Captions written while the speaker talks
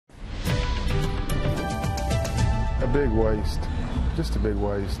big waste, just a big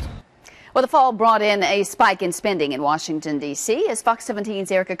waste. Well, the fall brought in a spike in spending in Washington, D.C. As Fox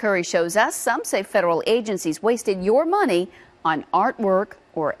 17's Erica Curry shows us, some say federal agencies wasted your money on artwork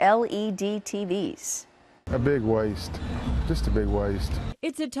or LED TVs. A big waste, just a big waste.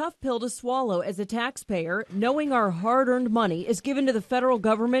 It's a tough pill to swallow as a taxpayer, knowing our hard-earned money is given to the federal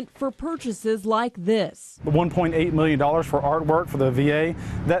government for purchases like this. The $1.8 million for artwork for the VA,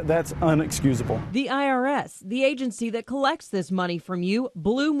 that's unexcusable. The IRS, the agency that collects this money from you,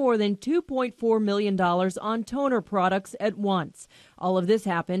 blew more than $2.4 million on toner products at once. All of this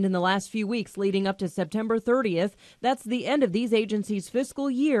happened in the last few weeks leading up to September 30th. That's the end of these agencies'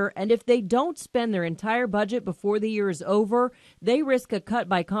 fiscal year, and if they don't spend their entire budget before the year is over, they risk a cut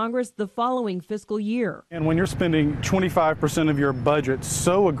by Congress the following fiscal year. And when you're spending 25% of your budget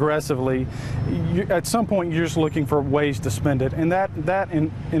so aggressively, at some point you're just looking for ways to spend it, and that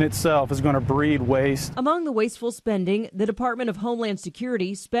in itself is going to breed waste. Among the wasteful spending, the Department of Homeland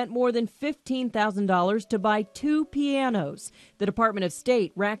Security spent more than $15,000 to buy 2 pianos. The Department of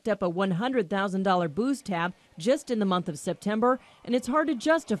State racked up a $100,000 booze tab just in the month of September, and it's hard to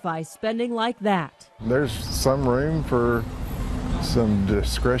justify spending like that. There's some room for some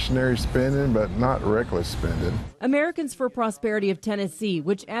discretionary spending, but not reckless spending. Americans for Prosperity of Tennessee,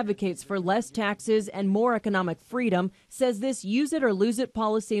 which advocates for less taxes and more economic freedom, says this use it or lose it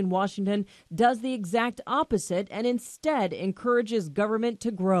policy in Washington does the exact opposite and instead encourages government to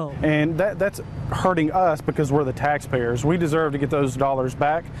grow. And that's hurting us because we're the taxpayers. We deserve to get those dollars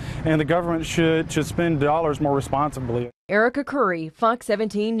back, and the government should spend dollars more responsibly. Erica Curry, Fox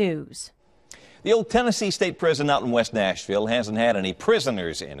 17 News. The old Tennessee State Prison out in West Nashville hasn't had any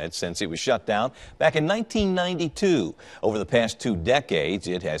prisoners in it since it was shut down back in 1992. Over the past 2 decades,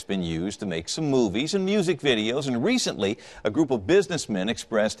 it has been used to make some movies and music videos, and recently a group of businessmen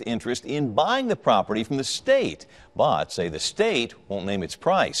expressed interest in buying the property from the state, but say the state won't name its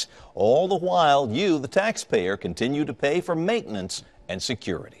price. All the while, you, the taxpayer, continue to pay for maintenance and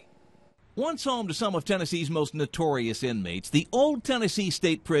security. Once home to some of Tennessee's most notorious inmates, the old Tennessee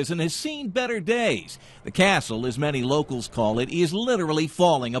State Prison has seen better days. The castle, as many locals call it, is literally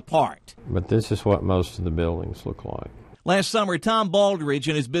falling apart. But this is what most of the buildings look like. Last summer, Tom Baldridge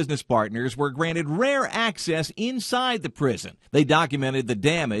and his business partners were granted rare access inside the prison. They documented the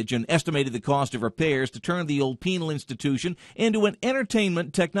damage and estimated the cost of repairs to turn the old penal institution into an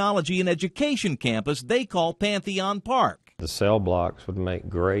entertainment, technology, and education campus they call Pantheon Park. The cell blocks would make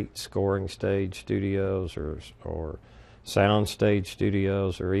great scoring stage studios or sound stage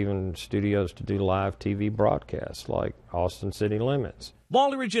studios, or even studios to do live TV broadcasts like Austin City Limits.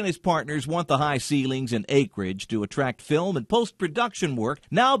 Baldridge and his partners want the high ceilings and acreage to attract film and post-production work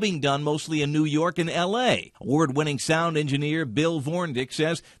now being done mostly in New York and L.A. Award-winning sound engineer Bill Vorndick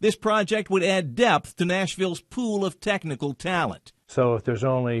says this project would add depth to Nashville's pool of technical talent. So if there's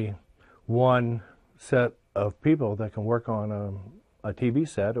only one set of people that can work on a TV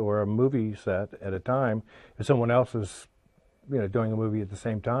set or a movie set at a time, if someone else is doing a movie at the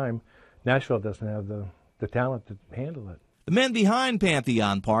same time, Nashville doesn't have the talent to handle it. The men behind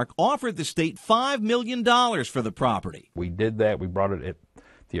Pantheon Park offered the state $5 million for the property. We did that. We brought it at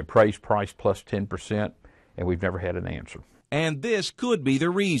the appraised price plus 10%, and we've never had an answer. And this could be the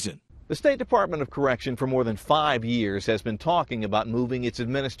reason. The State Department of Correction for more than 5 years has been talking about moving its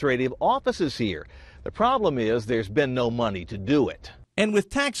administrative offices here. The problem is there's been no money to do it. And with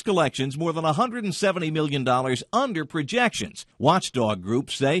tax collections more than $170 million under projections, watchdog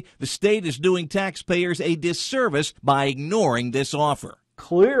groups say the state is doing taxpayers a disservice by ignoring this offer.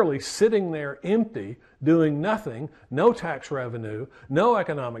 Clearly sitting there empty, doing nothing, no tax revenue, no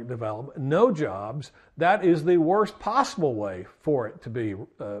economic development, no jobs, that is the worst possible way for it to be,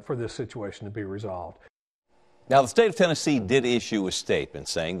 for this situation to be resolved. Now, the state of Tennessee did issue a statement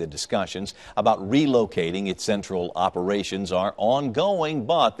saying the discussions about relocating its central operations are ongoing,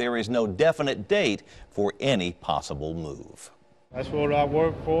 but there is no definite date for any possible move. That's what I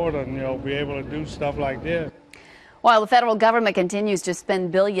work for, to be able to do stuff like this. While the federal government continues to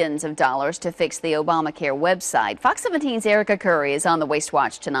spend billions of dollars to fix the Obamacare website, Fox 17's Erica Curry is on the Waste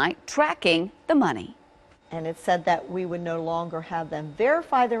Watch tonight, tracking the money. And it said that we would no longer have them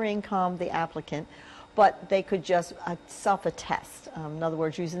verify their income, the applicant, but they could just self-attest, in other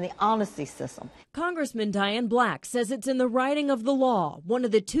words, using the honesty system. Congressman Diane Black says it's in the writing of the law. One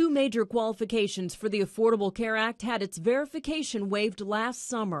of the 2 major qualifications for the Affordable Care Act had its verification waived last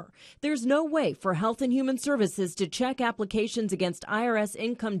summer. There's no way for Health and Human Services to check applications against IRS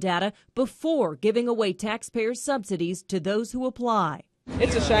income data before giving away taxpayers' subsidies to those who apply.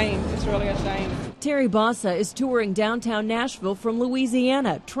 It's a shame. It's really a shame. Terry Bossa is touring downtown Nashville from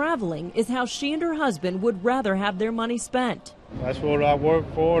Louisiana. Traveling is how she and her husband would rather have their money spent. That's what I work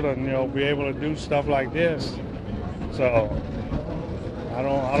for, to be able to do stuff like this. So I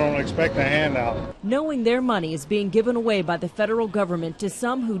don't expect a handout. Knowing their money is being given away by the federal government to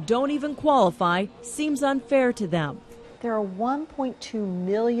some who don't even qualify seems unfair to them. There are 1.2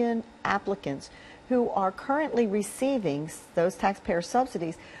 million applicants who are currently receiving those taxpayer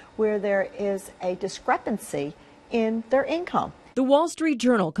subsidies where there is a discrepancy in their income. The Wall Street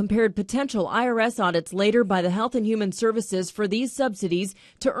Journal compared potential IRS audits later by the Health and Human Services for these subsidies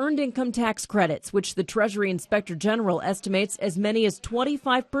to earned income tax credits, which the Treasury Inspector General estimates as many as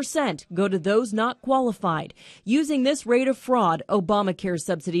 25% go to those not qualified. Using this rate of fraud, Obamacare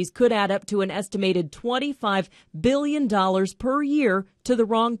subsidies could add up to an estimated $25 billion per year to the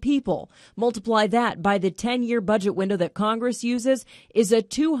wrong people. Multiply that by the 10-year budget window that Congress uses is a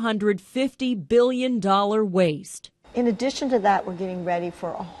 $250 billion waste. In addition to that, we're getting ready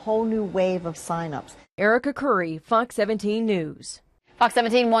for a whole new wave of signups. Erica Curry, Fox 17 News. Fox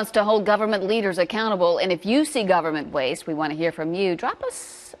 17 wants to hold government leaders accountable, and if you see government waste, we want to hear from you. Drop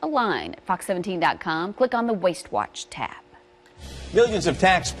us a line at fox17.com. Click on the Waste Watch tab. Millions of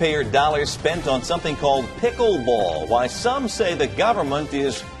taxpayer dollars spent on something called pickleball. Why some say the government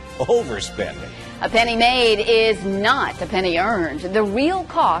is overspending. A penny made is not a penny earned. The real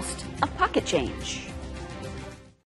cost of pocket change.